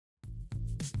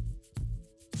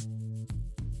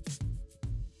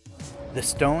The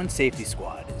Stone Safety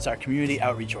Squad is our community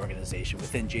outreach organization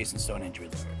within Jason Stone Injury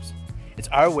Lawyers. It's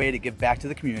our way to give back to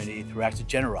the community through acts of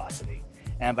generosity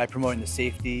and by promoting the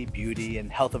safety, beauty, and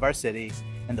health of our city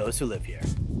and those who live here.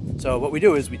 So what we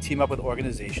do is we team up with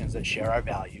organizations that share our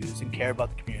values and care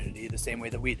about the community the same way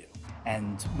that we do.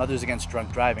 And Mothers Against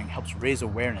Drunk Driving helps raise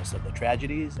awareness of the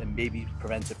tragedies and maybe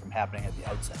prevents it from happening at the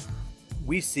outset.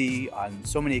 We see on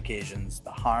so many occasions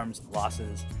the harms and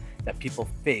losses that people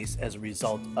face as a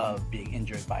result of being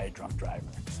injured by a drunk driver.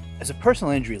 As a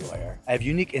personal injury lawyer, I have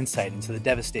unique insight into the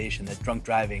devastation that drunk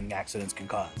driving accidents can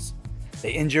cause.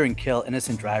 They injure and kill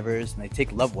innocent drivers, and they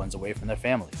take loved ones away from their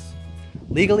families.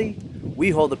 Legally, we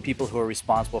hold the people who are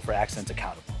responsible for accidents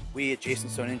accountable. We at Jason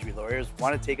Stone Injury Lawyers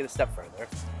want to take it a step further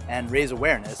and raise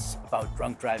awareness about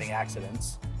drunk driving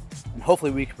accidents, and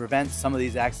hopefully we can prevent some of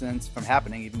these accidents from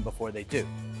happening even before they do.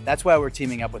 That's why we're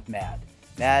teaming up with MADD.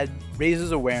 MADD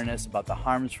raises awareness about the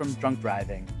harms from drunk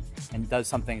driving and does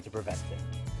something to prevent it.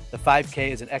 The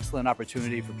 5K is an excellent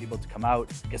opportunity for people to come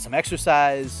out, get some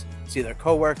exercise, see their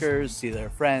coworkers, see their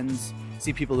friends,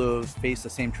 see people who have faced the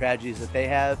same tragedies that they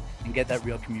have, and get that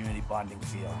real community bonding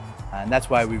feel. And that's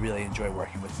why we really enjoy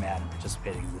working with MADD and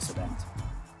participating in this event.